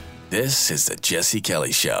This is the Jesse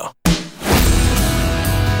Kelly Show.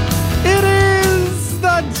 It is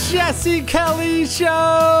the Jesse Kelly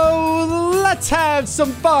Show. Let's have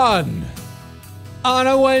some fun on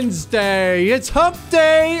a Wednesday. It's Hump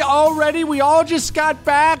Day already. We all just got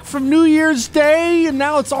back from New Year's Day, and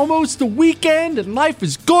now it's almost the weekend, and life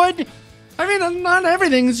is good. I mean, not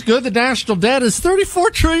everything's good. The national debt is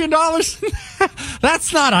 $34 trillion.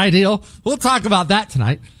 That's not ideal. We'll talk about that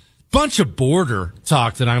tonight. Bunch of border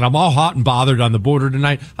talk tonight. I'm all hot and bothered on the border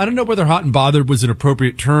tonight. I don't know whether hot and bothered was an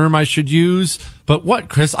appropriate term I should use, but what,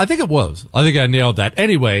 Chris? I think it was. I think I nailed that.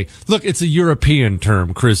 Anyway, look, it's a European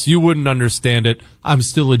term, Chris. You wouldn't understand it. I'm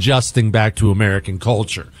still adjusting back to American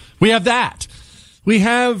culture. We have that. We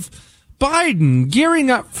have Biden gearing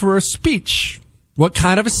up for a speech. What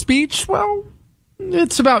kind of a speech? Well,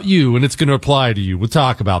 it's about you, and it's going to apply to you. We'll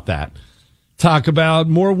talk about that. Talk about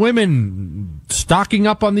more women stocking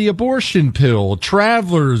up on the abortion pill,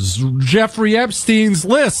 travelers, Jeffrey Epstein's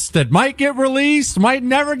list that might get released, might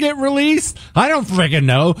never get released. I don't friggin'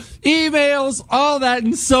 know. Emails, all that,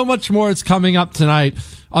 and so much more is coming up tonight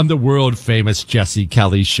on the world famous Jesse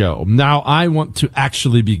Kelly Show. Now, I want to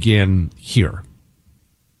actually begin here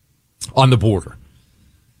on the border.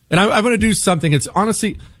 And I want to do something. It's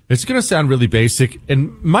honestly, it's going to sound really basic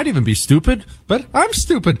and might even be stupid, but I'm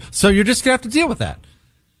stupid. So you're just going to have to deal with that.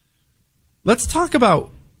 Let's talk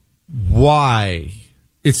about why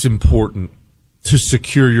it's important to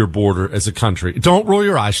secure your border as a country. Don't roll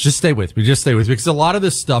your eyes. Just stay with me. Just stay with me, because a lot of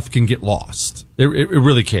this stuff can get lost. It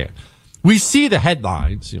really can. We see the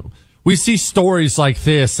headlines, we see stories like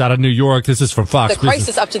this out of New York. This is from Fox. The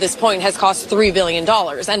crisis up to this point has cost $3 billion.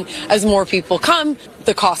 And as more people come,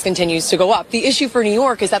 the cost continues to go up. The issue for New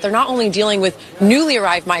York is that they're not only dealing with newly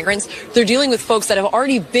arrived migrants, they're dealing with folks that have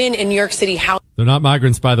already been in New York City housing. They're not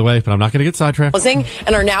migrants, by the way, but I'm not going to get sidetracked.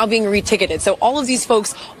 And are now being reticketed. So all of these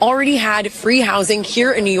folks already had free housing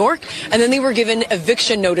here in New York, and then they were given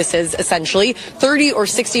eviction notices, essentially 30 or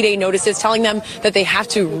 60-day notices, telling them that they have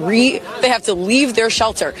to leave their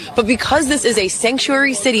shelter. But because this is a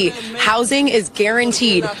sanctuary city, housing is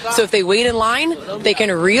guaranteed. So if they wait in line, they can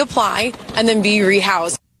reapply and then be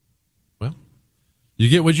rehoused. Well, you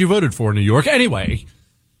get what you voted for, New York. Anyway,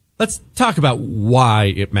 let's talk about why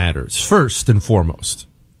it matters, first and foremost.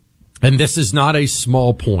 And this is not a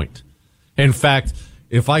small point. In fact,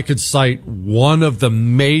 if I could cite one of the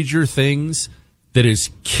major things that is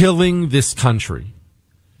killing this country,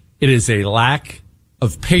 it is a lack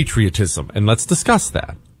of patriotism. And let's discuss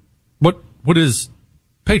that. What is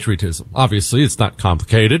patriotism? Obviously, it's not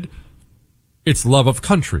complicated. It's love of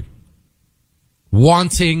country.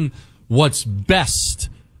 Wanting what's best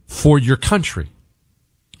for your country.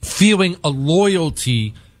 Feeling a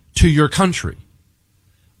loyalty to your country.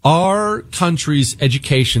 Our country's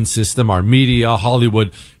education system, our media,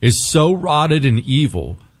 Hollywood, is so rotted and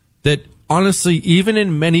evil that honestly, even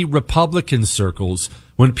in many Republican circles,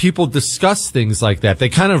 when people discuss things like that, they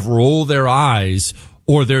kind of roll their eyes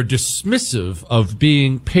or they're dismissive of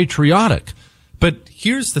being patriotic. But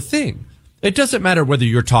here's the thing. It doesn't matter whether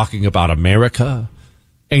you're talking about America,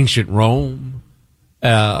 ancient Rome,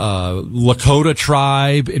 Lakota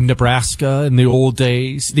tribe in Nebraska in the old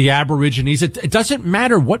days, the Aborigines. It doesn't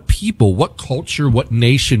matter what people, what culture, what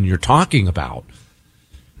nation you're talking about.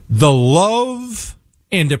 The love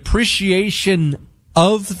and appreciation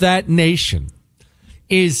of that nation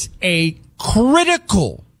is a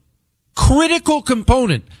critical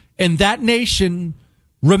component in that nation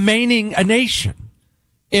remaining a nation.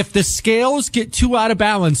 If the scales get too out of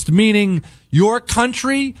balance, meaning your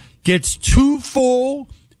country gets too full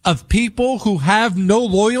of people who have no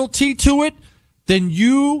loyalty to it, then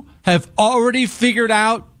you have already figured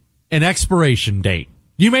out an expiration date.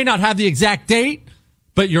 You may not have the exact date,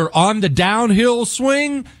 but you're on the downhill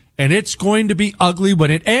swing, and it's going to be ugly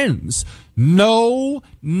when it ends. No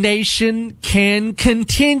nation can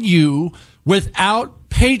continue without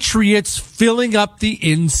patriots filling up the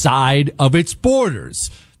inside of its borders.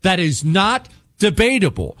 That is not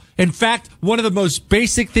debatable. In fact, one of the most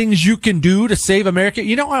basic things you can do to save America,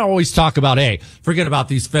 I always talk about, forget about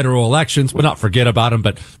these federal elections. Well, not forget about them,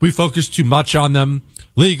 but we focus too much on them.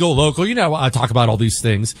 Legal, local, I talk about all these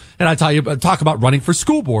things. And I talk about running for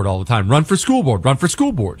school board all the time. Run for school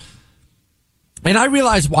board. And I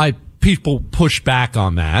realize why people push back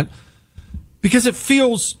on that, because it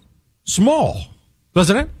feels small,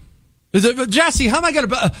 doesn't it? Jesse, how am I going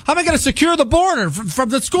to secure the border from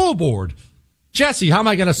the school board? Jesse, how am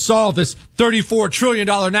I going to solve this $34 trillion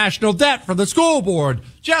national debt from the school board?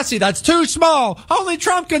 Jesse, that's too small. Only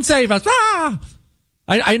Trump can save us.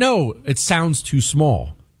 I know it sounds too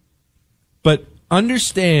small, but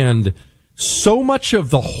understand so much of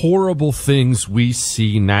the horrible things we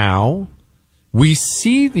see now, we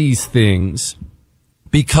see these things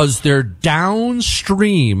because they're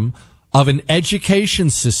downstream of an education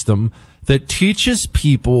system that teaches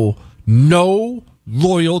people no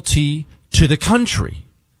loyalty to the country.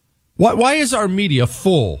 Why is our media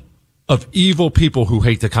full of evil people who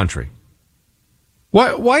hate the country?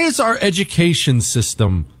 Why is our education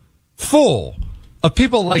system full of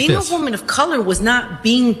people like this? Being a woman of color was not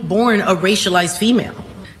being born a racialized female.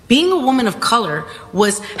 Being a woman of color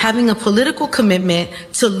was having a political commitment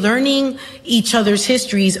to learning each other's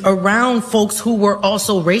histories around folks who were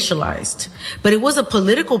also racialized. But it was a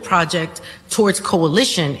political project towards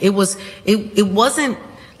coalition. It wasn't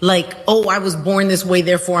like, oh, I was born this way,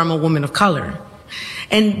 therefore I'm a woman of color.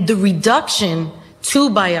 And the reduction to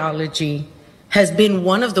biology has been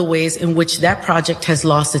one of the ways in which that project has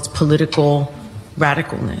lost its political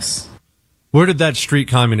radicalness. Where did that street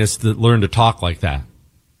communist learn to talk like that?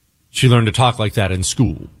 She learned to talk like that in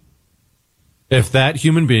school. If that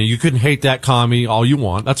human being, you can hate that commie all you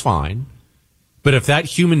want, that's fine. But if that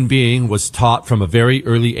human being was taught from a very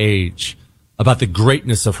early age about the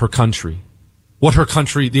greatness of her country, what her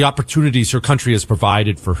country, the opportunities her country has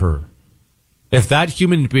provided for her, if that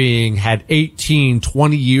human being had 18,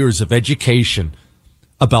 20 years of education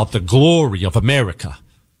about the glory of America,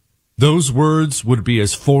 those words would be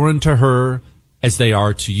as foreign to her as they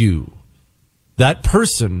are to you. That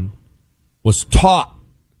person was taught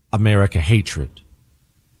America hatred.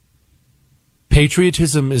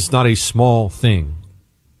 Patriotism is not a small thing.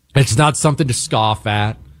 It's not something to scoff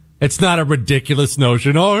at. It's not a ridiculous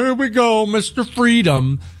notion. Oh, here we go, Mr.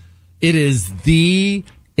 Freedom. It is the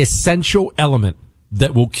essential element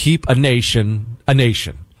that will keep a nation a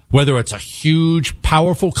nation. Whether it's a huge,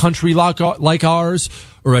 powerful country like ours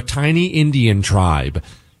or a tiny Indian tribe,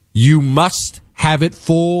 you must have it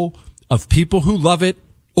full of people who love it,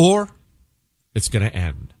 or it's going to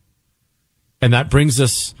end. And that brings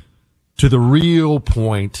us to the real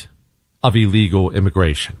point of illegal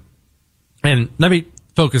immigration. And let me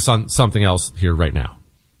focus on something else here right now.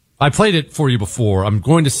 I played it for you before. I'm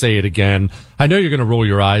going to say it again. I know you're going to roll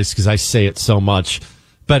your eyes because I say it so much,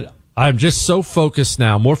 but I'm just so focused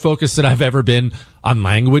now, more focused than I've ever been on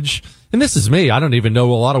language. And this is me. I don't even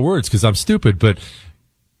know a lot of words because I'm stupid, but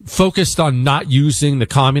focused on not using the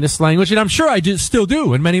communist language. And I'm sure I still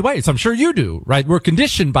do in many ways. I'm sure you do, right? We're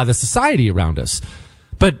conditioned by the society around us.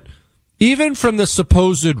 But even from the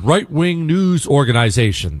supposed right-wing news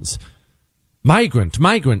organizations, migrant,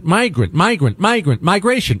 migration.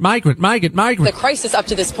 The crisis up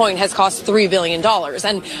to this point has cost $3 billion.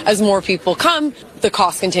 And as more people come, the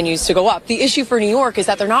cost continues to go up. The issue for New York is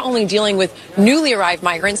that they're not only dealing with newly arrived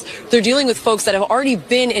migrants, they're dealing with folks that have already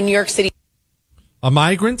been in New York City. A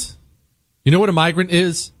migrant? You know what a migrant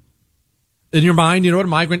is? In your mind, you know what a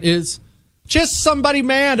migrant is? Just somebody,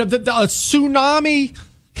 man, a tsunami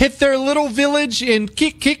hit their little village in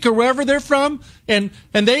Kik or wherever they're from, and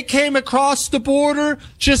they came across the border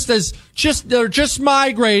they're just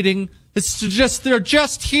migrating. They're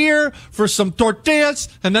just here for some tortillas,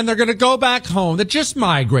 and then they're going to go back home. They're just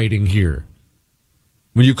migrating here.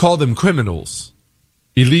 When you call them criminals,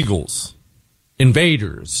 illegals,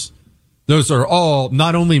 invaders, those are all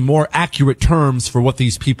not only more accurate terms for what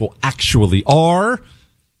these people actually are,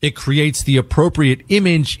 it creates the appropriate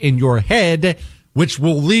image in your head, which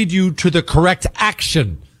will lead you to the correct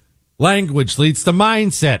action. Language leads to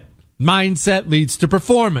mindset. Mindset leads to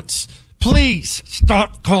performance. Please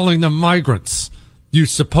stop calling them migrants, you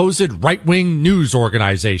supposed right-wing news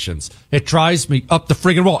organizations. It drives me up the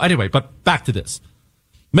friggin' wall. Anyway, but back to this.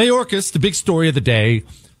 Mayorkas, the big story of the day,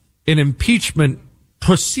 an impeachment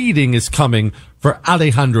proceeding is coming for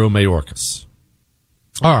Alejandro Mayorkas.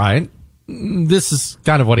 All right. This is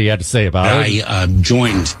kind of what he had to say about it. I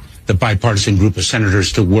joined the bipartisan group of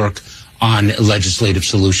senators to work on a legislative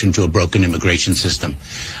solution to a broken immigration system.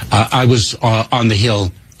 I was on the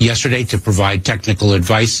Hill yesterday to provide technical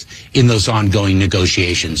advice in those ongoing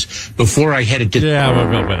negotiations. Before I headed to...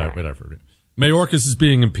 whatever. Mayorkas is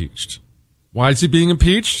being impeached. Why is he being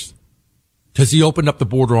impeached? Because he opened up the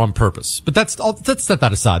border on purpose. But let's set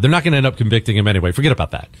that aside. They're not going to end up convicting him anyway. Forget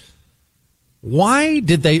about that. Why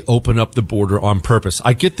did they open up the border on purpose?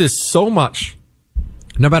 I get this so much.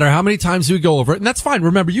 No matter how many times we go over it, and that's fine.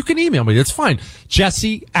 Remember, you can email me. That's fine.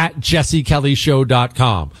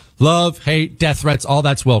 Jesse@jessekellyshow.com. Love, hate, death threats, all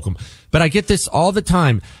that's welcome. But I get this all the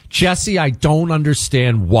time. Jesse, I don't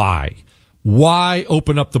understand why. Why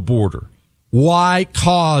open up the border? Why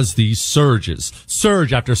cause these surges?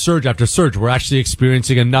 Surge after surge after surge. We're actually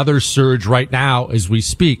experiencing another surge right now as we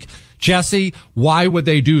speak. Jesse, why would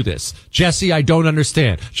they do this? Jesse, I don't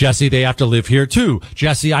understand. Jesse, they have to live here too.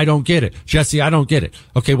 Jesse, I don't get it. Jesse, I don't get it.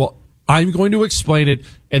 Okay, well, I'm going to explain it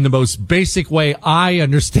in the most basic way I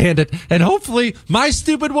understand it, and hopefully my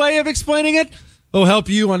stupid way of explaining it will help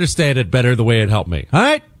you understand it better the way it helped me. All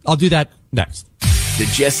right? I'll do that next. The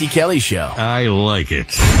Jesse Kelly Show I like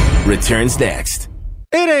it. returns next.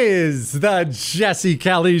 It is the Jesse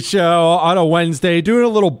Kelly Show on a Wednesday, doing a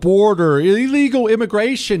little border illegal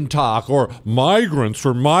immigration talk, or migrants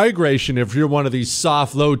or migration if you're one of these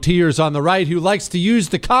soft, low tiers on the right who likes to use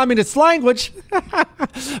the communist language.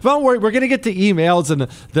 Don't worry, we're going to get to emails and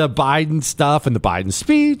the Biden stuff and the Biden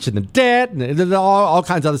speech and the debt and all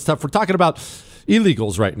kinds of other stuff. We're talking about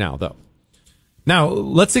illegals right now, though. Now,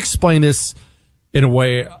 let's explain this in a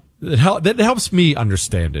way that helps me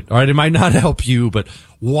understand it. All right. It might not help you, but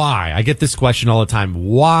why? I get this question all the time.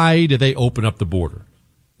 Why do they open up the border?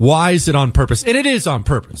 Why is it on purpose? And it is on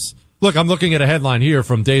purpose. Look, I'm looking at a headline here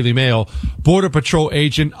from Daily Mail. Border Patrol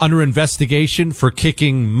agent under investigation for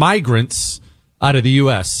kicking migrants out of the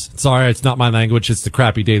U.S. Sorry, it's not my language. It's the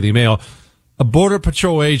crappy Daily Mail. A Border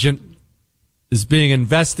Patrol agent is being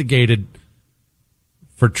investigated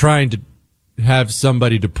for trying to have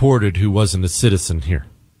somebody deported who wasn't a citizen here.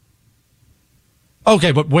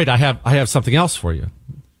 Okay, but wait, I have something else for you.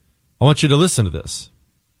 I want you to listen to this.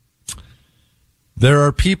 There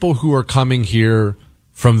are people who are coming here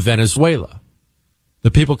from Venezuela.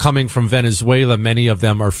 The people coming from Venezuela, many of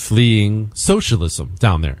them are fleeing socialism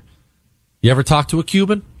down there. You ever talk to a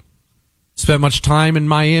Cuban? Spent much time in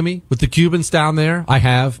Miami with the Cubans down there? I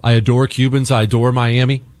have. I adore Cubans. I adore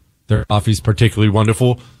Miami. Their coffee's particularly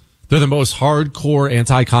wonderful. They're the most hardcore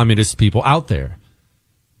anti-communist people out there.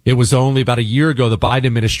 It was only about a year ago the Biden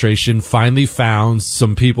administration finally found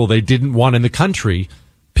some people they didn't want in the country,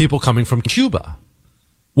 people coming from Cuba.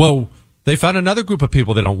 Well, they found another group of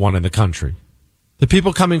people they don't want in the country. The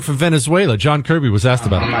people coming from Venezuela. John Kirby was asked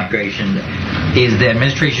about it. Migration. Is the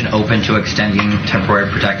administration open to extending temporary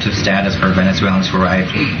protective status for Venezuelans who arrive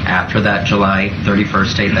after that July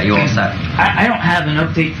 31st date that you all set? I don't have an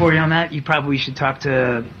update for you on that. You probably should talk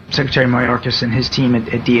to Secretary Mayorkas and his team at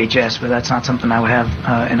DHS, but that's not something I would have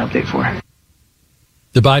an update for.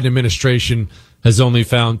 The Biden administration has only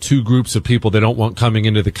found two groups of people they don't want coming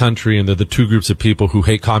into the country, and they're the two groups of people who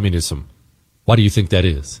hate communism. Why do you think that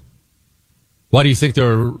is? Why do you think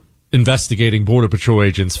they're investigating Border Patrol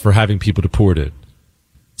agents for having people deported?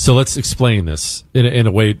 So let's explain this in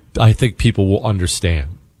a way I think people will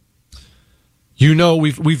understand. You know,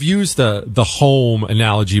 we've used the home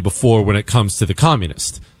analogy before when it comes to the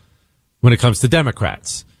communists, when it comes to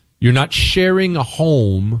Democrats. You're not sharing a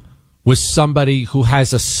home with somebody who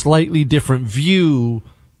has a slightly different view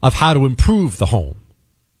of how to improve the home.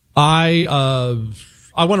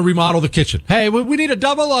 I want to remodel the kitchen. Hey, we need a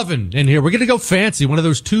double oven in here. We're going to go fancy, one of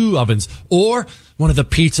those two ovens, or one of the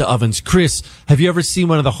pizza ovens. Chris, have you ever seen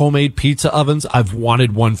one of the homemade pizza ovens? I've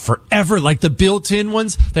wanted one forever, like the built-in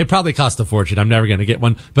ones. They probably cost a fortune. I'm never going to get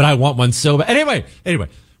one, but I want one so bad. Anyway,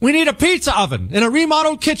 we need a pizza oven in a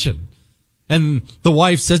remodeled kitchen. And the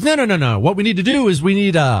wife says, no. What we need to do is we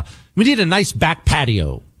need a nice back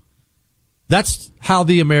patio. That's how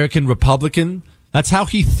the American Republican, that's how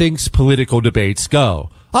he thinks political debates go.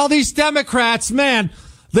 All these Democrats, man,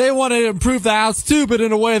 they want to improve the house too, but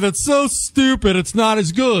in a way that's so stupid it's not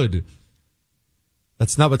as good.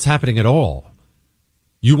 That's not what's happening at all.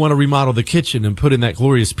 You want to remodel the kitchen and put in that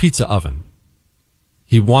glorious pizza oven.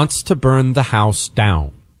 He wants to burn the house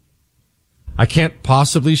down. I can't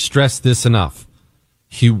possibly stress this enough.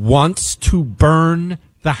 He wants to burn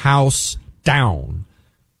the house down.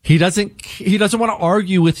 He doesn't want to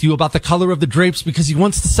argue with you about the color of the drapes because he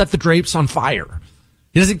wants to set the drapes on fire.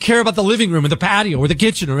 He doesn't care about the living room or the patio or the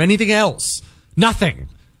kitchen or anything else. Nothing.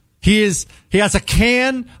 He has a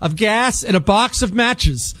can of gas and a box of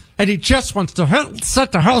matches, and he just wants to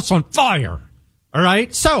set the house on fire. All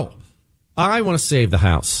right? So, I want to save the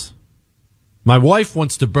house. My wife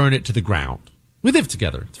wants to burn it to the ground. We live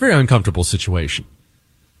together. It's a very uncomfortable situation.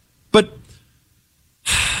 But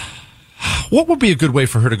what would be a good way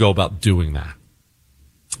for her to go about doing that?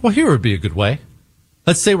 Well, here would be a good way.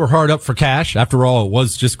 Let's say we're hard up for cash. After all, it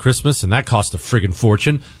was just Christmas, and that cost a friggin'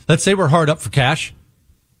 fortune. Let's say we're hard up for cash.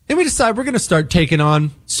 And we decide we're going to start taking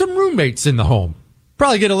on some roommates in the home.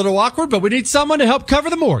 Probably get a little awkward, but we need someone to help cover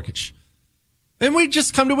the mortgage. And we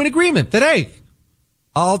just come to an agreement that, hey,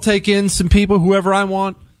 I'll take in some people, whoever I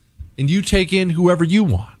want, and you take in whoever you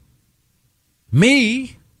want.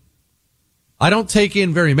 Me, I don't take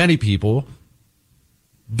in very many people,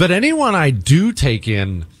 but anyone I do take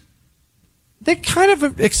in, they kind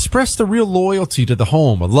of express the real loyalty to the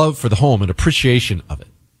home, a love for the home, an appreciation of it.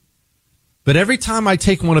 But every time I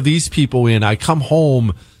take one of these people in, I come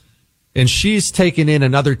home and she's taken in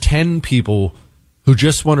another 10 people who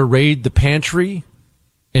just want to raid the pantry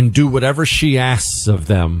and do whatever she asks of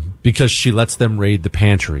them because she lets them raid the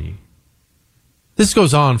pantry. This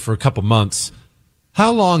goes on for a couple months.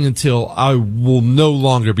 How long until I will no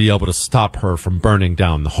longer be able to stop her from burning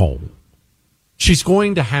down the home? She's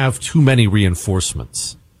going to have too many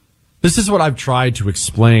reinforcements. This is what I've tried to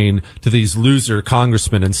explain to these loser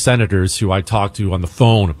congressmen and senators who I talk to on the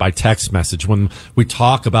phone, by text message, when we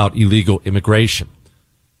talk about illegal immigration.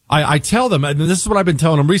 I tell them, and this is what I've been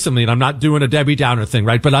telling them recently, and I'm not doing a Debbie Downer thing,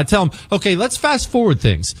 right? But I tell them, okay, let's fast forward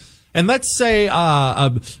things. And let's say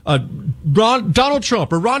Donald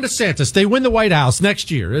Trump or Ron DeSantis, they win the White House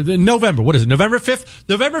next year, in November. What is it, November 5th?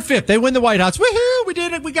 November 5th, they win the White House. Woohoo! We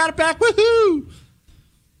did it. We got it back. Woohoo!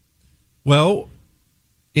 Well,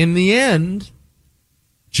 in the end,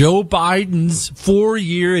 Joe Biden's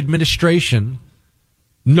 4-year administration,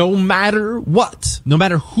 no matter what, no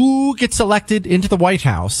matter who gets elected into the White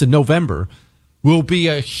House in November, will be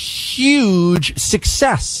a huge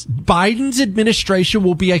success. Biden's administration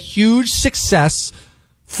will be a huge success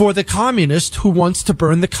for the communist who wants to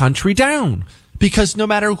burn the country down. Because no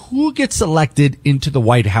matter who gets elected into the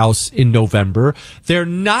White House in November, they're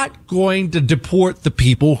not going to deport the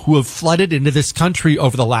people who have flooded into this country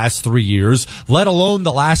over the last 3 years, let alone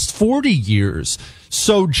the last 40 years.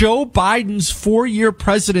 So Joe Biden's 4-year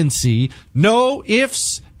presidency, no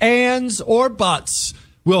ifs, ands, or buts,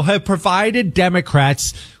 will have provided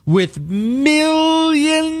Democrats with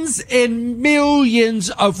millions and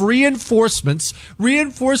millions of reinforcements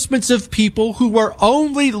of people who are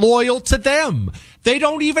only loyal to them. They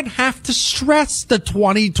don't even have to stress the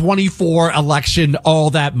 2024 election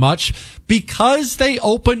all that much because they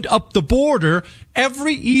opened up the border.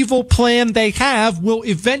 Every evil plan they have will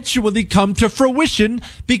eventually come to fruition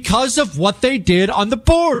because of what they did on the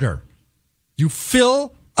border. You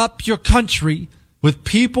fill up your country with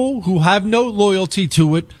people who have no loyalty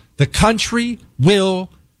to it, the country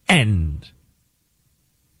will end.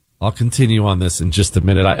 I'll continue on this in just a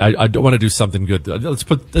minute. I don't want to do something good.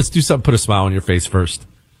 Let's do something, put a smile on your face first.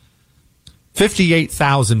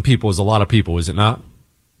 58,000 people is a lot of people, is it not?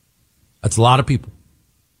 That's a lot of people.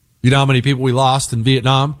 You know how many people we lost in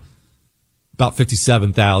Vietnam? About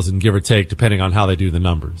 57,000, give or take, depending on how they do the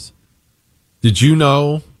numbers. Did you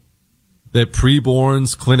know that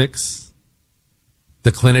preborns clinics,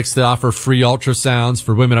 the clinics that offer free ultrasounds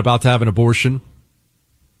for women about to have an abortion,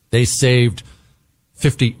 they saved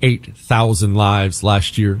 58,000 lives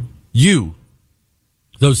last year?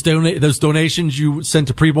 Those donations you sent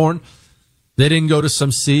to preborn, they didn't go to some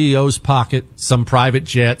CEO's pocket, some private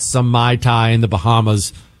jet, some Mai Tai in the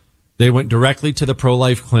Bahamas. They went directly to the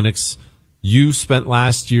pro-life clinics. You spent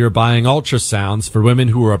last year buying ultrasounds for women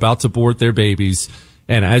who are about to abort their babies.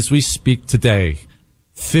 And as we speak today,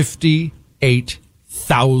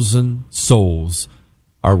 58,000 souls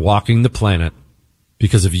are walking the planet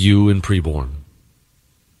because of you and preborn.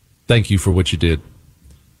 Thank you for what you did.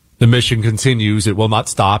 The mission continues. It will not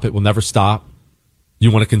stop. It will never stop. You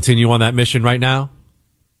want to continue on that mission right now?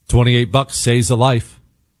 $28 saves a life.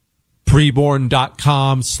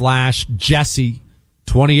 Preborn.com/Jesse.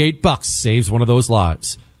 $28 saves one of those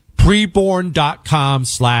lives.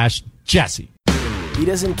 Preborn.com/Jesse. He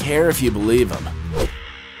doesn't care if you believe him,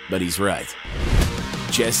 but he's right.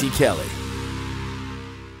 Jesse Kelly.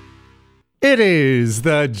 It is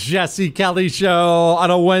the Jesse Kelly Show on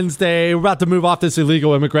a Wednesday. We're about to move off this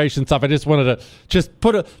illegal immigration stuff. I just wanted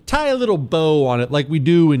to tie a little bow on it like we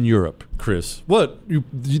do in Europe, Chris.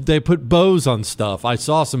 They put bows on stuff. I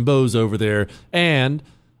saw some bows over there, and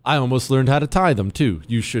I almost learned how to tie them, too.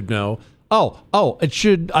 You should know. I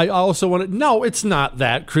also want to... No, it's not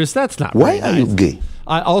that, Chris. That's not Why are you gay?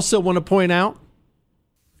 I also want to point out...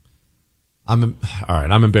 I'm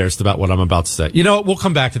embarrassed about what I'm about to say. You know what? We'll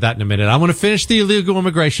come back to that in a minute. I want to finish the illegal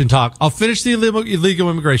immigration talk. I'll finish the illegal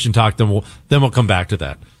immigration talk, then we'll come back to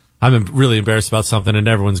that. I'm really embarrassed about something, and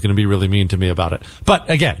everyone's going to be really mean to me about it. But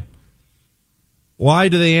again, why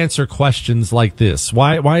do they answer questions like this?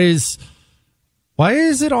 Why is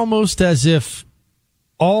it almost as if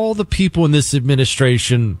all the people in this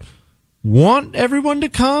administration want everyone to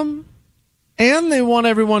come? And they want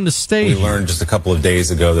everyone to stay here. We learned just a couple of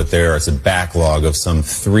days ago that there is a backlog of some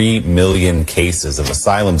 3 million cases of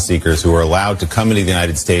asylum seekers who are allowed to come into the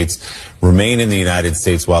United States, remain in the United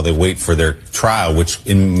States while they wait for their trial, which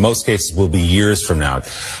in most cases will be years from now.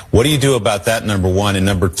 What do you do about that, number one? And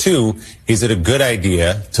number two, is it a good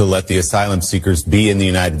idea to let the asylum seekers be in the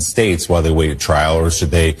United States while they wait a trial, or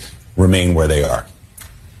should they remain where they are?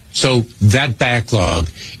 So that backlog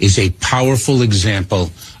is a powerful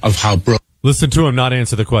example of how Listen to him not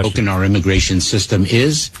answer the question. Broken our immigration system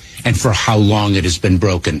is, and for how long it has been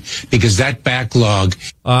broken. Because that backlog...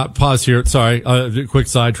 Pause here. Sorry, quick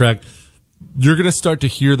sidetrack. You're going to start to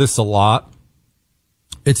hear this a lot.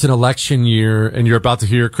 It's an election year, and you're about to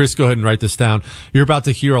hear... Chris, go ahead and write this down. You're about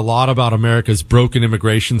to hear a lot about America's broken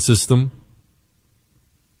immigration system.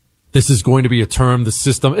 This is going to be a term, the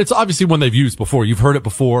system. It's obviously one they've used before. You've heard it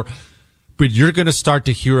before. But you're going to start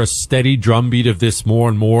to hear a steady drumbeat of this more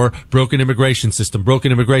and more. Broken immigration system,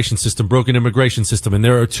 broken immigration system, broken immigration system. And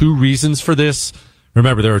there are two reasons for this.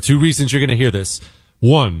 Remember, there are two reasons you're going to hear this.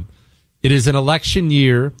 One, it is an election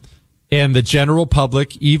year, and the general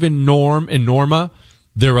public, even Norm and Norma,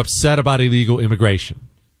 they're upset about illegal immigration.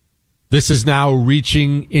 This is now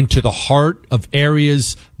reaching into the heart of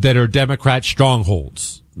areas that are Democrat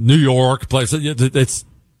strongholds. New York, places,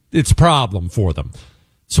 it's a problem for them.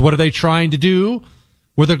 So what are they trying to do?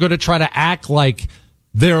 Well, they're going to try to act like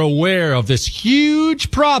they're aware of this huge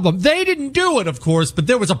problem. They didn't do it, of course, but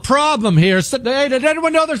there was a problem here. So, hey, did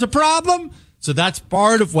anyone know there's a problem? So that's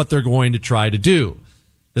part of what they're going to try to do.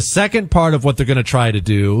 The second part of what they're going to try to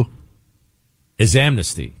do is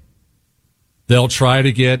amnesty. They'll try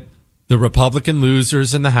to get the Republican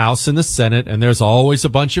losers in the House and the Senate, and there's always a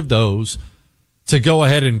bunch of those, to go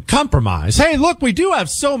ahead and compromise. Hey, look, we do have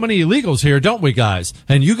so many illegals here, don't we, guys?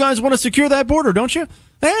 And you guys want to secure that border, don't you?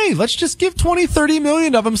 Hey, let's just give 20, 30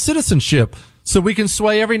 million of them citizenship so we can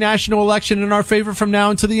sway every national election in our favor from now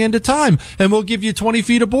until the end of time. And we'll give you 20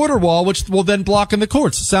 feet of border wall, which will then block in the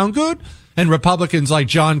courts. Sound good? And Republicans like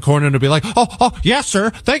John Cornyn will be like, oh, yes, sir.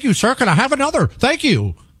 Thank you, sir. Can I have another? Thank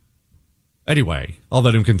you. Anyway, I'll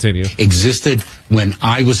let him continue. Existed when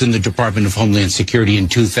I was in the Department of Homeland Security in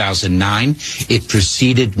 2009. It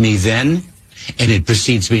preceded me then, and it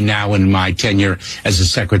precedes me now in my tenure as the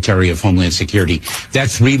Secretary of Homeland Security. That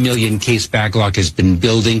 3 million case backlog has been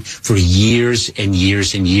building for years and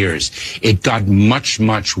years and years. It got much,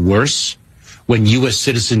 much worse when U.S.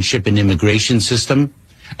 Citizenship and Immigration System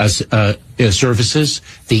Services,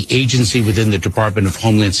 the agency within the Department of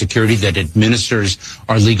Homeland Security that administers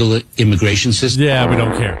our legal immigration system. Yeah, we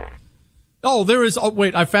don't care. Oh, there is. Oh,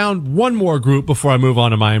 wait, I found one more group before I move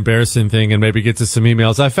on to my embarrassing thing and maybe get to some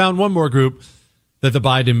emails. I found one more group that the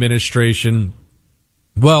Biden administration,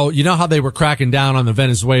 well, you know how they were cracking down on the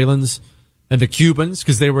Venezuelans and the Cubans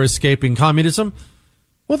because they were escaping communism?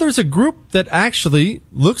 Well, there's a group that actually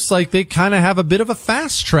looks like they kind of have a bit of a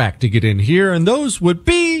fast track to get in here, and those would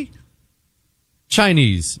be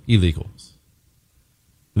Chinese illegals.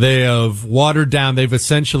 They have watered down, they've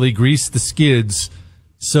essentially greased the skids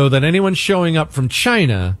so that anyone showing up from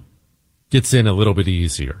China gets in a little bit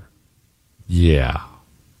easier. Yeah.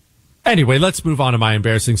 Anyway, let's move on to my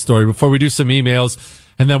embarrassing story before we do some emails,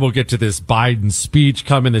 and then we'll get to this Biden speech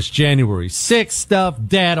coming, this January 6th stuff,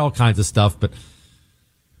 dad, all kinds of stuff, but...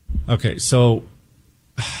 Okay, so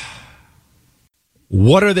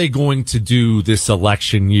what are they going to do this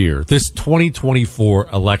election year, this 2024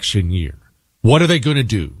 election year? What are they going to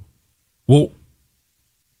do? Well,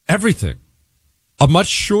 everything. A much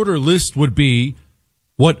shorter list would be,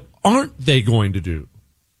 what aren't they going to do?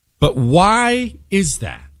 But why is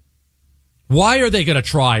that? Why are they going to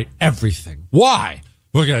try everything? Why?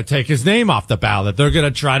 We're going to take his name off the ballot. They're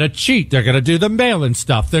going to try to cheat. They're going to do the mail-in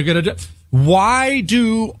stuff. They're going to do... Why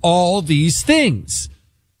do all these things?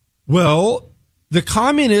 Well, the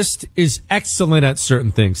communist is excellent at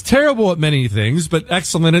certain things, terrible at many things, but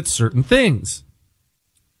excellent at certain things.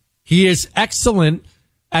 He is excellent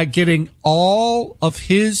at getting all of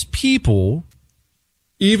his people,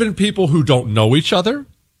 even people who don't know each other,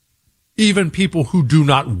 even people who do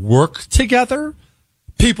not work together,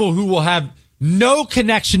 people who will have no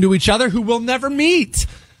connection to each other, who will never meet.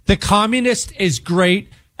 The communist is great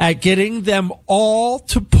at getting them all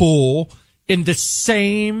to pull in the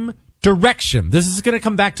same direction. This is going to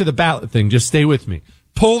come back to the ballot thing. Just stay with me.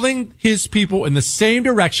 Pulling his people in the same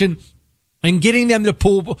direction and getting them to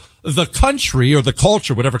pull the country or the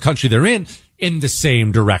culture, whatever country they're in the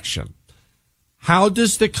same direction. How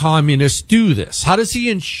does the communist do this? How does he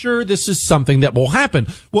ensure this is something that will happen?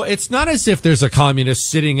 Well, it's not as if there's a communist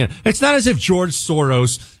sitting in, it's not as if George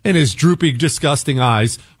Soros and his droopy, disgusting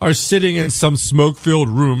eyes are sitting in some smoke-filled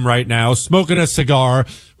room right now, smoking a cigar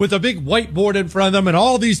with a big whiteboard in front of them and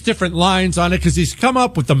all these different lines on it because he's come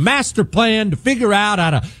up with the master plan to figure out how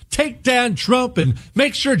to take down Trump and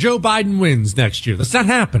make sure Joe Biden wins next year. That's not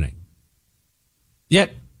happening.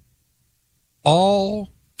 Yet, all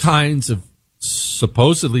kinds of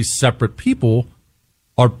supposedly separate people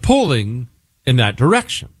are pulling in that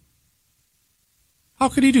direction. How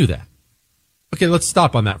could he do that? Okay, let's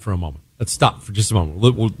stop on that for a moment. Let's stop for just a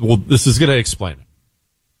moment. This is going to explain it.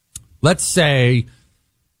 Let's say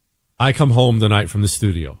I come home tonight from the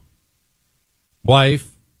studio.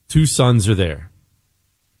 Wife, 2 sons are there.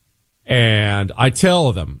 And I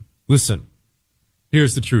tell them, listen,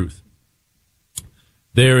 here's the truth.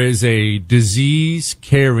 There is a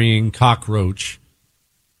disease-carrying cockroach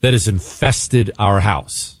that has infested our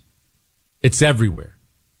house. It's everywhere.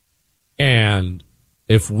 And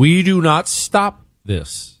if we do not stop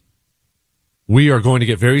this, we are going to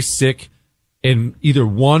get very sick, and either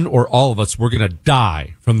one or all of us, we're going to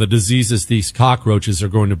die from the diseases these cockroaches are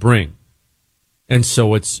going to bring. And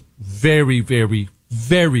so it's very, very,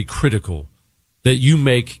 very critical that you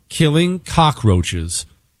make killing cockroaches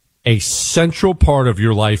a central part of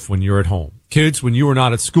your life when you're at home. Kids, when you are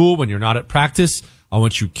not at school, when you're not at practice, I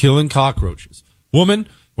want you killing cockroaches. Woman,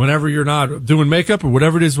 whenever you're not doing makeup or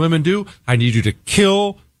whatever it is women do, I need you to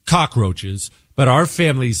kill cockroaches. But our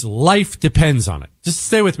family's life depends on it. Just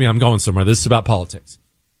stay with me. I'm going somewhere. This is about politics.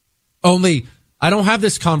 Only I don't have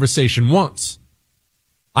this conversation once.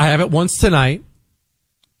 I have it once tonight.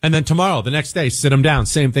 And then tomorrow, the next day, sit them down.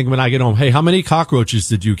 Same thing when I get home. Hey, how many cockroaches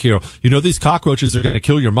did you kill? You know, these cockroaches are going to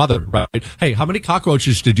kill your mother, right? Hey, how many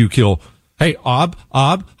cockroaches did you kill? Hey, Ob,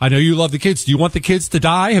 I know you love the kids. Do you want the kids to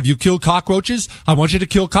die? Have you killed cockroaches? I want you to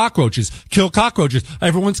kill cockroaches. Kill cockroaches.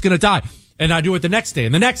 Everyone's going to die. And I do it the next day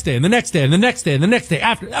and the next day and the next day and the next day and the next day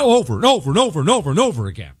after, over and over and over and over and over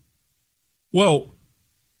again. Well,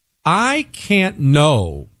 I can't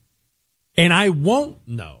know, and I won't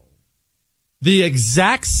know, the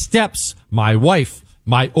exact steps my wife,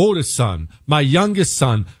 my oldest son, my youngest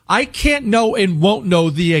son, I can't know and won't know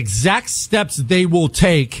the exact steps they will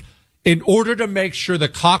take in order to make sure the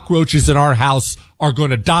cockroaches in our house are going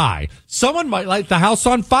to die. Someone might light the house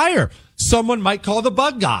on fire. Someone might call the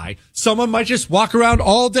bug guy. Someone might just walk around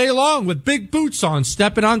all day long with big boots on,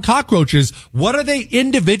 stepping on cockroaches. What are they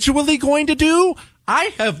individually going to do?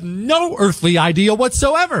 I have no earthly idea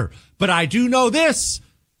whatsoever. But I do know this.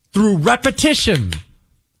 Through repetition,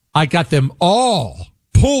 I got them all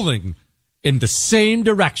pulling in the same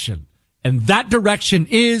direction. And that direction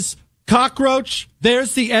is cockroach,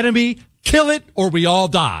 there's the enemy, kill it or we all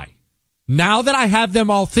die. Now that I have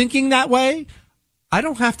them all thinking that way, I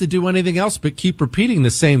don't have to do anything else but keep repeating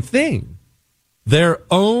the same thing. Their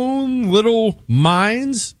own little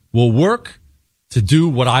minds will work to do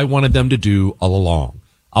what I wanted them to do all along.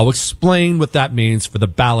 I'll explain what that means for the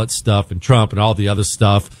ballot stuff and Trump and all the other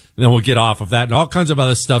stuff. And then we'll get off of that and all kinds of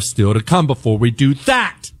other stuff still to come before we do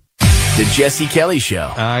that. The Jesse Kelly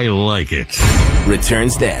Show. I like it.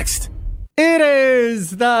 Returns next. It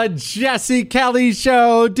is the Jesse Kelly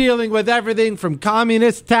Show, dealing with everything from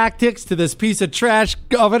communist tactics to this piece of trash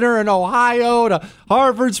governor in Ohio to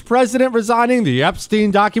Harvard's president resigning, the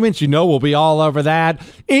Epstein documents. You know we'll be all over that.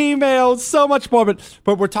 Emails, so much more.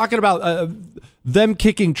 But we're talking about them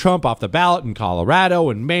kicking Trump off the ballot in Colorado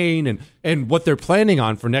and Maine and what they're planning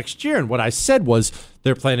on for next year. And what I said was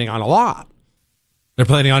they're planning on a lot. They're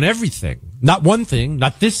planning on everything. Not one thing,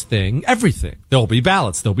 not this thing, everything. There'll be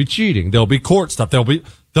ballots, there'll be cheating, there'll be court stuff, there'll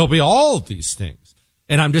be all of these things.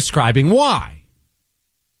 And I'm describing why.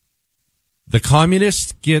 The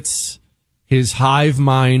communist gets his hive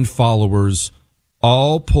mind followers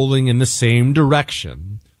all pulling in the same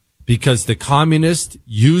direction because the communist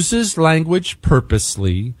uses language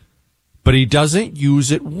purposely, but he doesn't use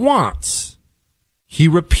it once. He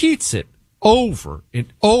repeats it over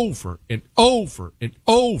and over and over and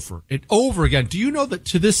over and over again. Do you know that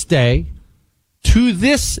to this day,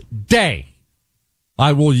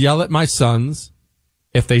 I will yell at my sons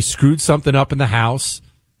if they screwed something up in the house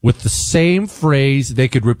with the same phrase they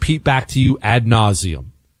could repeat back to you ad nauseum.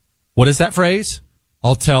 What is that phrase?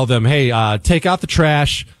 I'll tell them, hey, take out the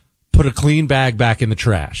trash, put a clean bag back in the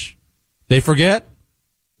trash. They forget.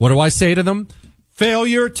 What do I say to them?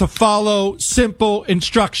 Failure to follow simple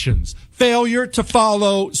instructions. Failure to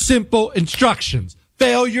follow simple instructions.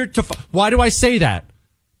 Why do I say that?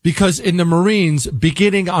 Because in the Marines,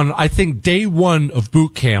 beginning on, I think, day 1 of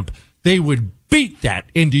boot camp, they would beat that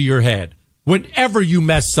into your head. Whenever you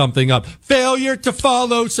mess something up, failure to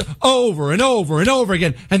follow over and over and over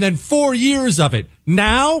again. And then 4 years of it.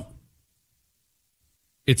 Now,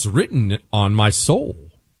 it's written on my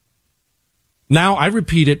soul. Now I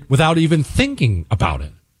repeat it without even thinking about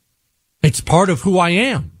it. It's part of who I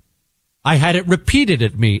am. I had it repeated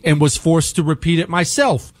at me and was forced to repeat it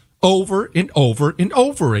myself over and over and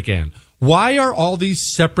over again. Why are all these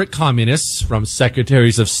separate communists, from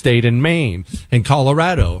secretaries of state in Maine and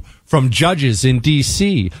Colorado, from judges in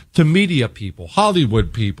D.C. to media people,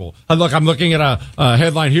 Hollywood people? Look, I'm looking at a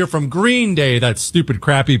headline here from Green Day, that stupid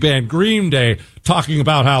crappy band Green Day, talking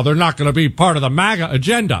about how they're not going to be part of the MAGA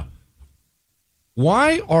agenda.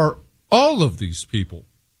 Why are all of these people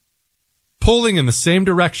pulling in the same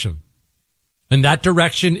direction. And that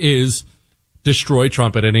direction is destroy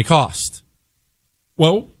Trump at any cost.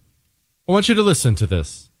 Well, I want you to listen to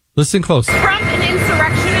this. Listen closely. Trump an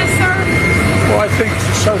insurrectionist, sir? Well, I think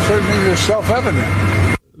certainly it's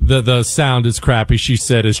self-evident. The sound is crappy. She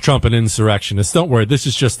said, is Trump an insurrectionist? Don't worry, this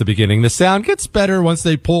is just the beginning. The sound gets better once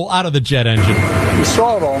they pull out of the jet engine. You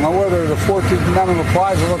saw it all. Now, whether the 14th Amendment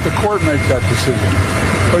applies, I'll let the court make that decision.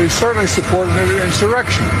 But he certainly supported an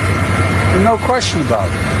insurrection. There's no question about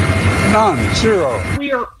it. None. Zero.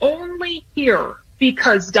 We are only here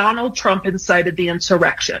because Donald Trump incited the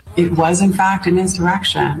insurrection. It was, in fact, an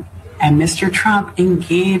insurrection, and Mr. Trump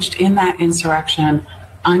engaged in that insurrection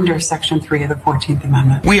under Section 3 of the 14th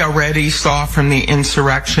Amendment. We already saw from the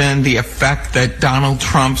insurrection the effect that Donald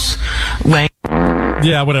Trump's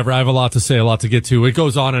Yeah, whatever. I have a lot to say, a lot to get to. It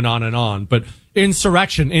goes on and on and on. But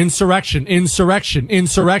insurrection, insurrection, insurrection,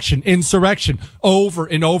 insurrection, insurrection, over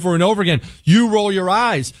and over and over again. You roll your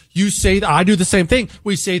eyes. You say, I do the same thing.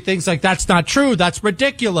 We say things like, that's not true. That's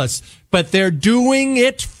ridiculous. But they're doing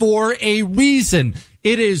it for a reason.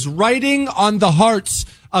 It is writing on the hearts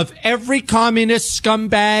of every communist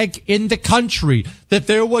scumbag in the country that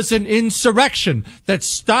there was an insurrection, that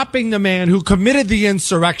stopping the man who committed the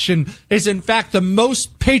insurrection is in fact the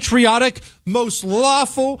most patriotic, most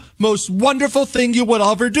lawful, most wonderful thing you would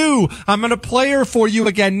ever do. I'm going to play her for you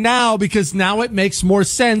again now because now it makes more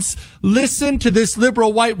sense. Listen to this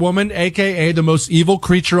liberal white woman, aka the most evil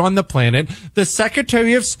creature on the planet, the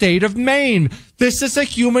Secretary of State of Maine. This is a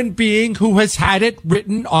human being who has had it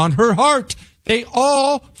written on her heart. They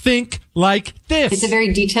all think like this. It's a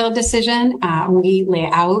very detailed decision. We lay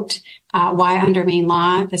out why under Maine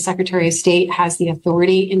law, the Secretary of State has the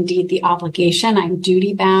authority, indeed the obligation. I'm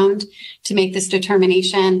duty bound to make this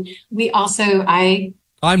determination.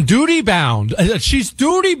 I'm duty bound. She's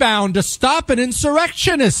duty bound to stop an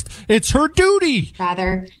insurrectionist. It's her duty.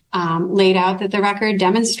 Rather, laid out that the record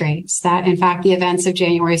demonstrates that, in fact, the events of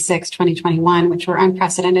January 6, 2021, which were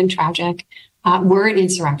unprecedented and tragic, were an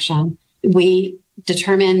insurrection. We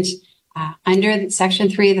determined under Section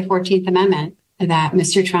 3 of the 14th Amendment that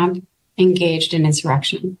Mr. Trump engaged in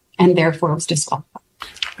insurrection and therefore was disqualified.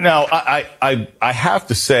 Now, I have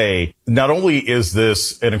to say, not only is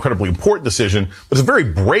this an incredibly important decision, but it's a very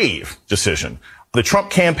brave decision. The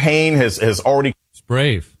Trump campaign has already... It's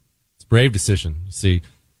brave. It's a brave decision. See,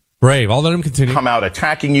 brave. I'll let him continue. Come out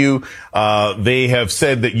attacking you. They have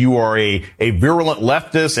said that you are a virulent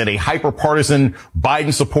leftist and a hyper-partisan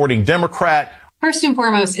Biden-supporting Democrat. First and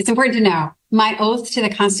foremost, it's important to know my oath to the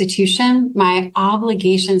Constitution, my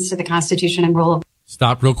obligations to the Constitution and rule of...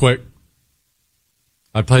 Stop real quick.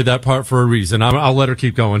 I played that part for a reason. I'll let her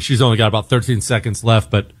keep going. She's only got about 13 seconds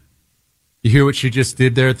left, but you hear what she just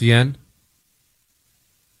did there at the end?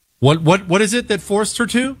 What is it that forced her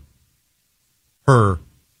to? Her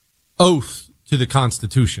oath to the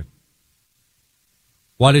Constitution.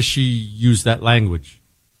 Why does she use that language?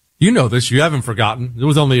 You know this. You haven't forgotten. It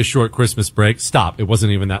was only a short Christmas break. Stop. It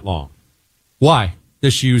wasn't even that long. Why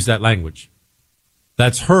does she use that language?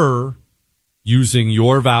 That's her using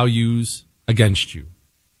your values against you.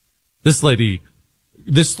 This lady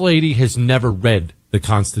has never read the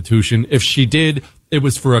Constitution. If she did, it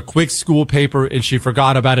was for a quick school paper and she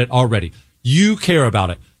forgot about it already. You care about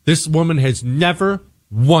it. This woman has never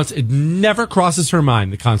once, it never crosses her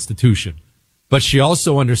mind, the Constitution. But she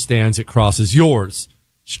also understands it crosses yours.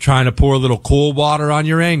 She's trying to pour a little cool water on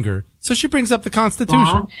your anger. So she brings up the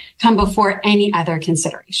Constitution. Come before any other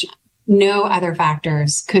consideration. No other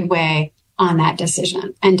factors could weigh on that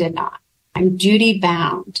decision and did not. I'm duty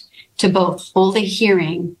bound to both hold a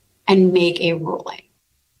hearing and make a ruling.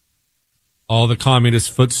 All the communist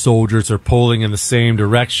foot soldiers are pulling in the same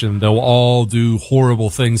direction. They'll all do horrible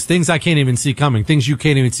things I can't even see coming, things you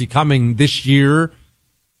can't even see coming this year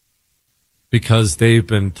because they've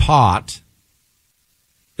been taught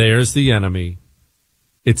there's the enemy.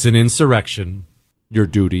 It's an insurrection. Your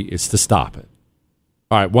duty is to stop it.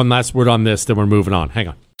 All right, one last word on this, then we're moving on. Hang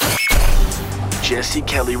on. Jesse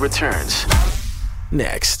Kelly returns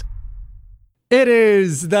next. It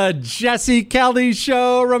is the Jesse Kelly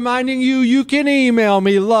Show, reminding you can email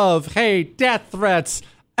me love, hate, death threats,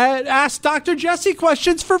 and ask Dr. Jesse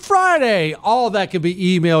questions for Friday. All that can be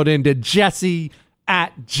emailed into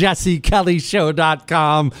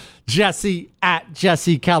Jesse@JesseKellyShow.com.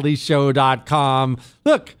 Jesse@JesseKellyShow.com.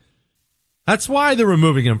 Look, that's why they're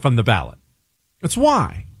removing him from the ballot. That's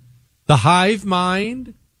why. The hive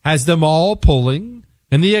mind has them all pulling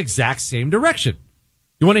in the exact same direction.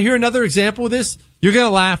 You want to hear another example of this? You're going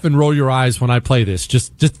to laugh and roll your eyes when I play this.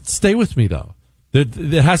 Just stay with me, though. It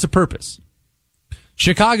has a purpose.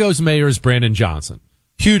 Chicago's mayor is Brandon Johnson.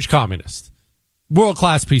 Huge communist.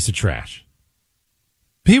 World-class piece of trash.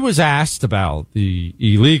 He was asked about the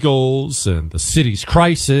illegals and the city's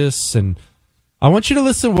crisis, and I want you to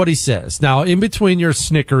listen to what he says. Now, in between your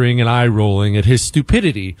snickering and eye-rolling at his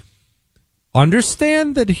stupidity,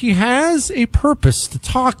 understand that he has a purpose to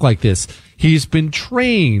talk like this. He's been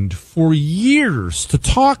trained for years to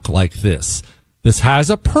talk like this. This has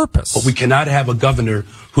a purpose. But we cannot have a governor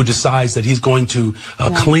who decides that he's going to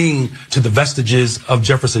cling to the vestiges of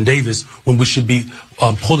Jefferson Davis when we should be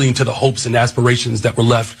pulling to the hopes and aspirations that were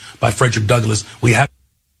left by Frederick Douglass. We have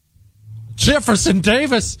Jefferson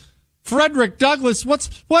Davis, Frederick Douglass.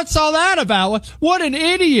 What's all that about? What an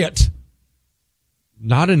idiot!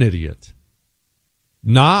 Not an idiot.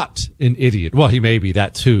 Not an idiot. Well, he may be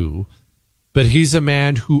that too, but he's a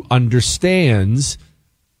man who understands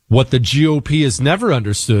what the GOP has never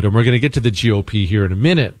understood, and we're going to get to the GOP here in a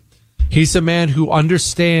minute. He's a man who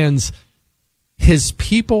understands his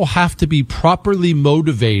people have to be properly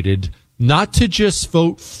motivated not to just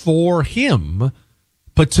vote for him,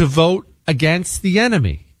 but to vote against the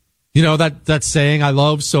enemy. You know, that saying I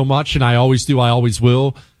love so much, and I always do, I always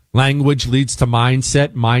will. Language leads to mindset.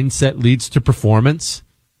 Mindset leads to performance.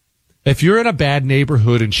 If you're in a bad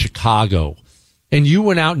neighborhood in Chicago, and you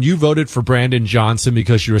went out and you voted for Brandon Johnson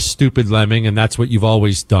because you're a stupid lemming and that's what you've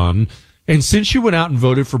always done. And since you went out and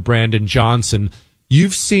voted for Brandon Johnson,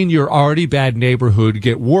 you've seen your already bad neighborhood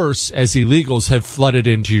get worse as illegals have flooded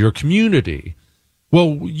into your community.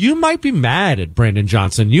 Well, you might be mad at Brandon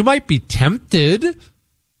Johnson. You might be tempted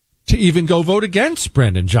to even go vote against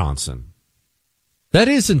Brandon Johnson. That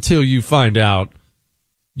is until you find out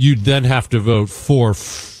you'd then have to vote for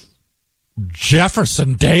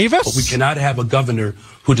Jefferson Davis? But we cannot have a governor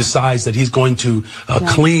who decides that he's going to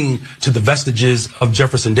cling to the vestiges of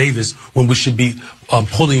Jefferson Davis when we should be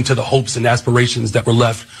pulling to the hopes and aspirations that were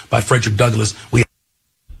left by Frederick Douglass.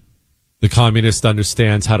 The communist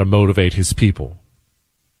understands how to motivate his people.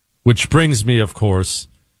 Which brings me, of course,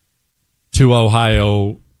 to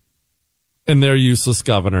Ohio and their useless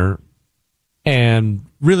governor. And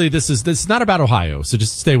really, this is not about Ohio, so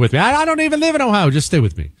just stay with me. I don't even live in Ohio. Just stay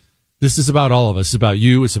with me. This is about all of us. It's about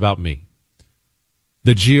you. It's about me.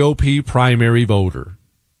 The GOP primary voter.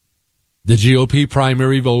 The GOP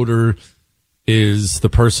primary voter is the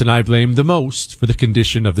person I blame the most for the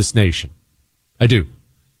condition of this nation. I do.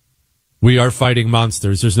 We are fighting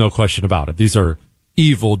monsters. There's no question about it. These are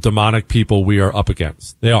evil, demonic people we are up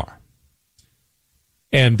against. They are.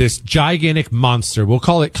 And this gigantic monster, we'll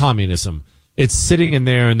call it communism, it's sitting in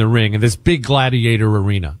there in the ring, in this big gladiator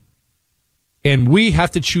arena. And we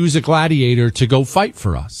have to choose a gladiator to go fight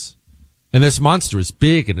for us. And this monster is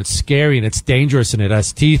big and it's scary and it's dangerous and it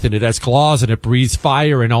has teeth and it has claws and it breathes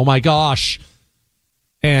fire and oh my gosh.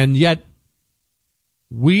 And yet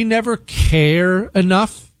we never care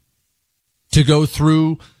enough to go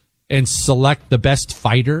through and select the best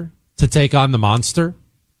fighter to take on the monster.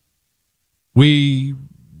 We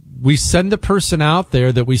send the person out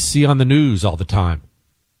there that we see on the news all the time.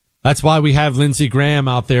 That's why we have Lindsey Graham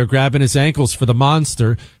out there grabbing his ankles for the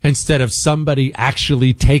monster instead of somebody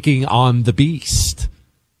actually taking on the beast.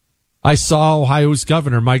 I saw Ohio's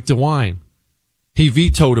governor, Mike DeWine. He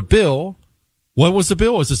vetoed a bill. What was the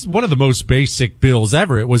bill? It was one of the most basic bills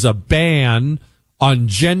ever. It was a ban on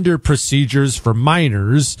gender procedures for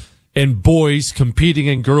minors and boys competing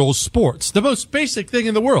in girls' sports. The most basic thing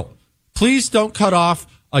in the world. Please don't cut off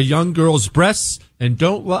a young girl's breasts and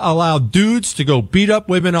don't allow dudes to go beat up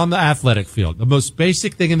women on the athletic field. The most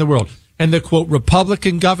basic thing in the world. And the, quote,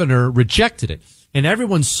 Republican governor rejected it. And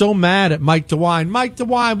everyone's so mad at Mike DeWine. Mike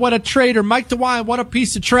DeWine, what a traitor. Mike DeWine, what a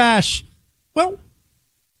piece of trash. Well,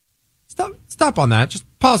 stop on that. Just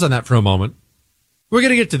pause on that for a moment. We're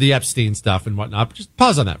going to get to the Epstein stuff and whatnot, but just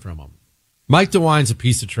pause on that for a moment. Mike DeWine's a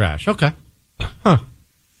piece of trash. Okay. Huh.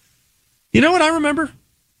 You know what I remember?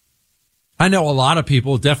 I know a lot of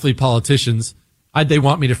people, definitely politicians, they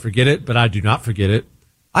want me to forget it, but I do not forget it.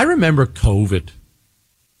 I remember COVID.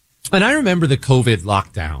 And I remember the COVID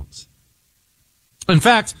lockdowns. In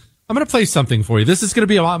fact, I'm going to play something for you. This is going to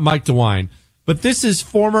be about Mike DeWine, but this is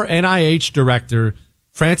former NIH director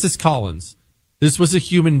Francis Collins. This was a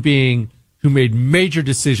human being who made major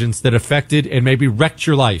decisions that affected and maybe wrecked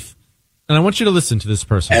your life. And I want you to listen to this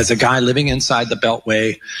person. As a guy living inside the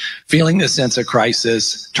Beltway, feeling this sense of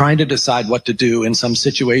crisis, trying to decide what to do in some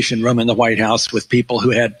situation room in the White House with people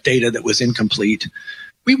who had data that was incomplete,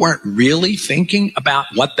 we weren't really thinking about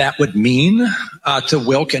what that would mean to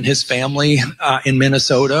Wilk and his family in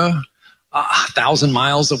Minnesota. 1,000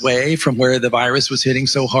 miles away from where the virus was hitting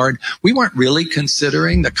so hard. We weren't really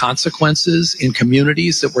considering the consequences in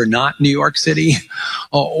communities that were not New York City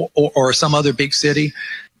or some other big city.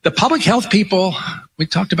 The public health people, we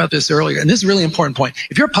talked about this earlier, and this is a really important point.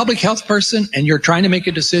 If you're a public health person and you're trying to make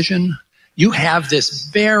a decision, you have this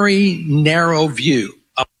very narrow view.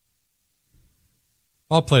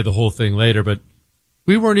 I'll play the whole thing later, but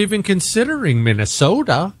we weren't even considering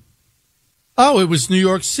Minnesota. Oh, it was New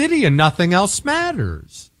York City and nothing else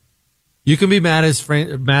matters. You can be mad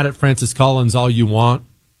at Francis Collins all you want.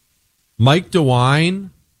 Mike DeWine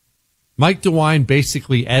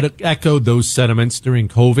basically echoed those sentiments during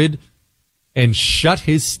COVID and shut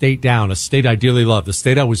his state down, a state I dearly love, the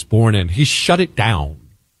state I was born in. He shut it down.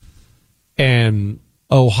 And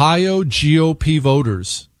Ohio GOP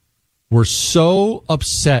voters were so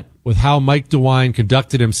upset with how Mike DeWine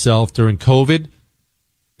conducted himself during COVID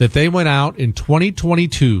that they went out in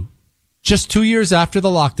 2022, just 2 years after the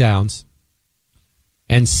lockdowns,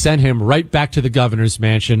 and sent him right back to the governor's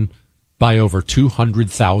mansion by over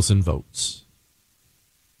 200,000 votes.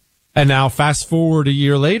 And now fast forward a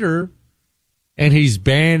year later, and he's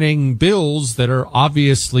banning bills that are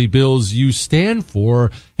obviously bills you stand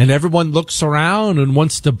for, and everyone looks around and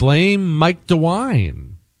wants to blame Mike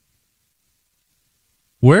DeWine.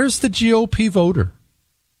 Where's the GOP voter?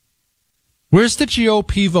 Where's the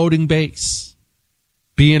GOP voting base?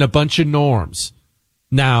 Being a bunch of norms.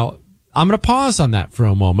 Now, I'm going to pause on that for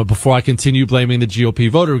a moment before I continue blaming the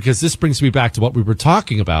GOP voter, because this brings me back to what we were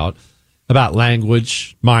talking about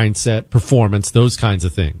language, mindset, performance, those kinds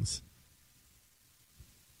of things.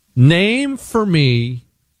 Name for me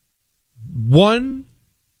one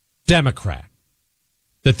Democrat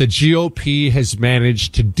that the GOP has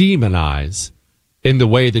managed to demonize in the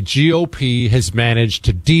way the GOP has managed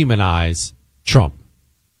to demonize Trump.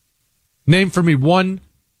 Name for me one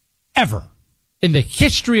ever in the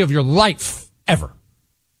history of your life, ever.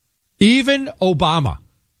 Even Obama,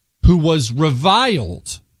 who was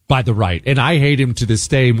reviled by the right, and I hate him to this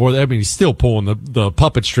day more than, he's still pulling the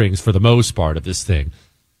puppet strings for the most part of this thing.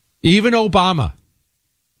 Even Obama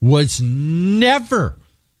was never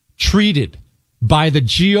treated by the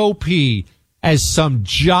GOP as some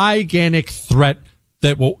gigantic threat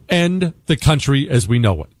that will end the country as we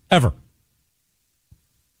know it, ever.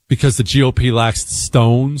 Because the GOP lacks the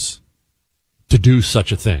stones to do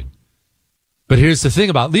such a thing. But here's the thing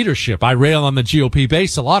about leadership. I rail on the GOP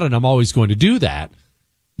base a lot, and I'm always going to do that.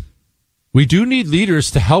 We do need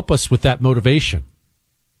leaders to help us with that motivation.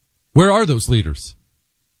 Where are those leaders?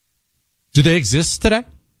 Do they exist today?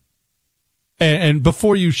 And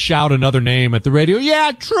before you shout another name at the radio,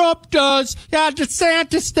 yeah, Trump does, yeah,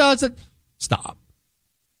 DeSantis does it. Stop.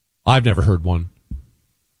 I've never heard one.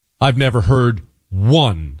 I've never heard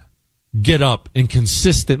one get up and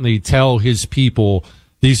consistently tell his people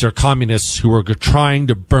these are communists who are trying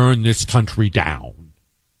to burn this country down.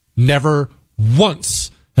 Never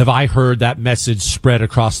once have I heard that message spread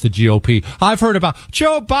across the GOP. I've heard about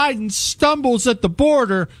Joe Biden stumbles at the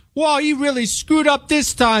border. Well, he really screwed up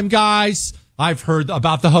this time, guys. I've heard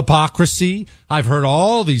about the hypocrisy. I've heard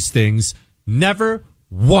all these things. Never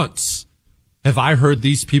once have I heard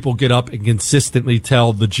these people get up and consistently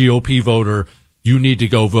tell the GOP voter, you need to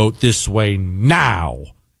go vote this way now.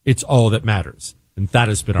 It's all that matters. And that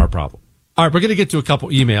has been our problem. All right, we're going to get to a couple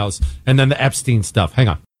emails and then the Epstein stuff. Hang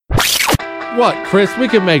on. What, Chris? We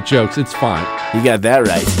can make jokes. It's fine. You got that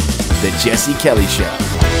right. The Jesse Kelly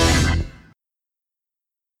Show.